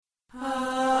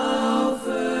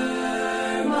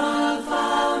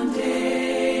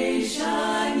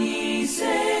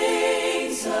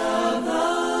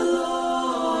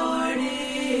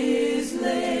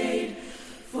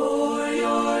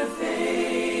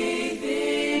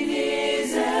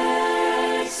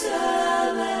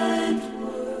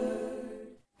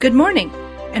Good morning,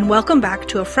 and welcome back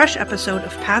to a fresh episode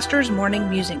of Pastor's Morning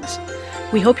Musings.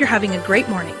 We hope you're having a great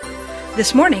morning.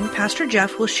 This morning, Pastor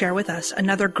Jeff will share with us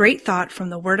another great thought from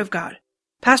the Word of God.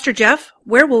 Pastor Jeff,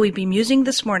 where will we be musing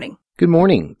this morning? Good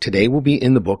morning. Today we'll be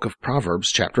in the book of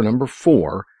Proverbs, chapter number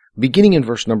 4, beginning in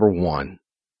verse number 1.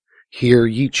 Hear,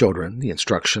 ye children, the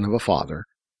instruction of a father,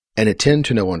 and attend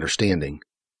to know understanding.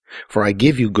 For I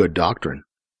give you good doctrine.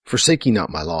 Forsake ye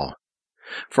not my law.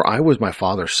 For I was my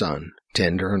father's son,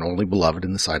 tender and only beloved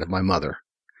in the sight of my mother.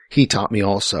 He taught me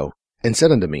also, and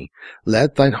said unto me,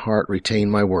 Let thine heart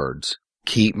retain my words.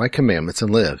 Keep my commandments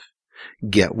and live.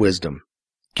 Get wisdom.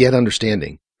 Get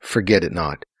understanding. Forget it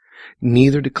not.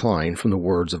 Neither decline from the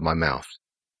words of my mouth.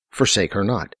 Forsake her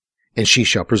not, and she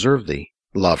shall preserve thee.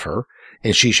 Love her,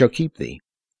 and she shall keep thee.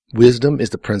 Wisdom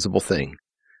is the principal thing.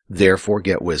 Therefore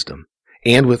get wisdom.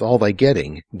 And with all thy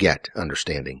getting, get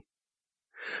understanding.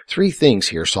 3 things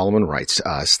here Solomon writes to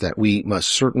us that we must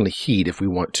certainly heed if we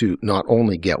want to not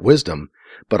only get wisdom,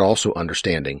 but also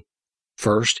understanding.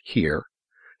 First, hear.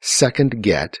 Second,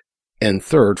 get. And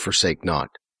third, forsake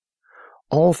not.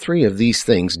 All 3 of these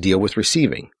things deal with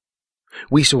receiving.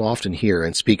 We so often hear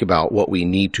and speak about what we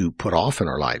need to put off in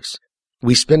our lives.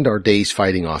 We spend our days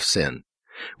fighting off sin.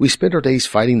 We spend our days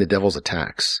fighting the devil's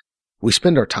attacks. We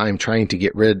spend our time trying to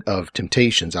get rid of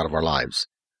temptations out of our lives.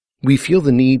 We feel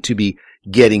the need to be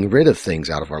getting rid of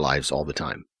things out of our lives all the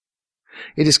time.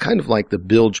 It is kind of like the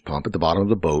bilge pump at the bottom of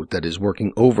the boat that is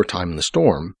working overtime in the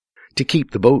storm to keep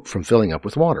the boat from filling up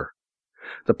with water.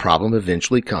 The problem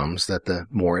eventually comes that the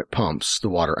more it pumps the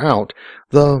water out,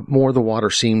 the more the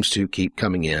water seems to keep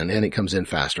coming in, and it comes in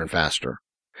faster and faster.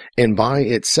 And by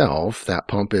itself, that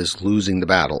pump is losing the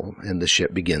battle, and the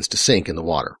ship begins to sink in the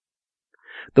water.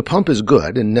 The pump is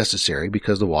good and necessary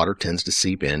because the water tends to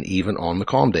seep in even on the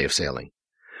calm day of sailing.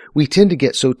 We tend to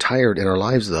get so tired in our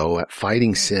lives, though, at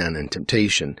fighting sin and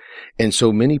temptation, and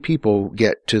so many people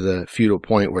get to the futile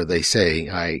point where they say,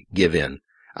 I give in.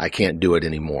 I can't do it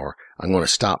anymore. I'm going to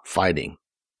stop fighting.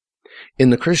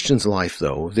 In the Christian's life,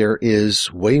 though, there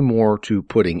is way more to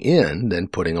putting in than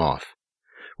putting off.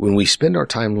 When we spend our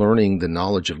time learning the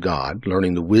knowledge of God,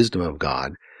 learning the wisdom of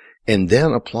God, and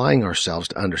then applying ourselves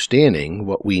to understanding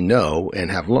what we know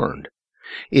and have learned.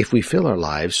 If we fill our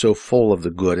lives so full of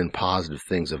the good and positive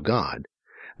things of God,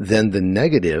 then the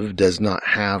negative does not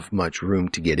have much room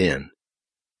to get in.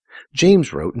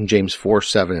 James wrote in James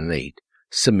 4:7 and 8,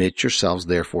 Submit yourselves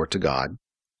therefore to God.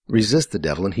 Resist the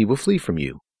devil, and he will flee from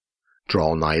you.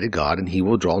 Draw nigh to God, and he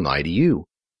will draw nigh to you.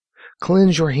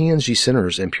 Cleanse your hands, ye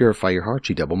sinners, and purify your hearts,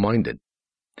 ye double-minded.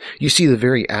 You see, the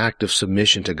very act of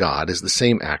submission to God is the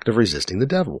same act of resisting the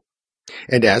devil.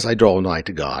 And as I draw nigh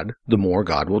to God, the more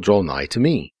God will draw nigh to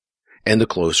me. And the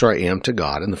closer I am to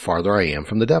God, and the farther I am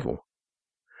from the devil.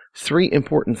 3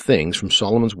 important things from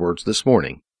Solomon's words this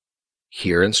morning.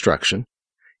 Hear instruction,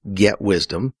 get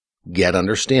wisdom, get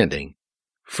understanding,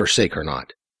 forsake her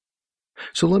not.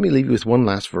 So let me leave you with one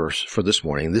last verse for this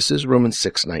morning. This is Romans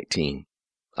 6:19.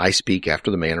 I speak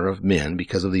after the manner of men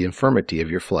because of the infirmity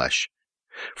of your flesh.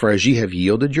 For as ye have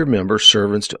yielded your members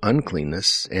servants to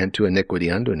uncleanness, and to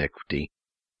iniquity unto iniquity,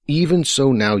 even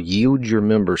so now yield your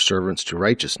members servants to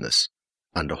righteousness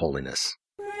unto holiness.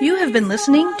 You have been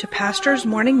listening to Pastor's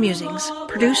Morning Musings,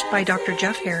 produced by Dr.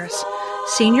 Jeff Harris,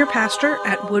 Senior Pastor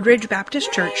at Woodridge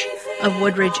Baptist Church of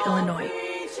Woodridge, Illinois.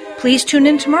 Please tune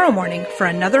in tomorrow morning for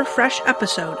another fresh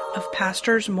episode of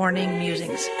Pastor's Morning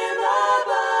Musings.